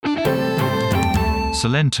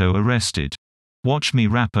Salento arrested. Watch Me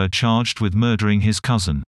rapper charged with murdering his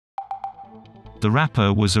cousin. The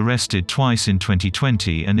rapper was arrested twice in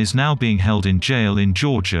 2020 and is now being held in jail in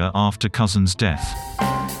Georgia after cousin's death.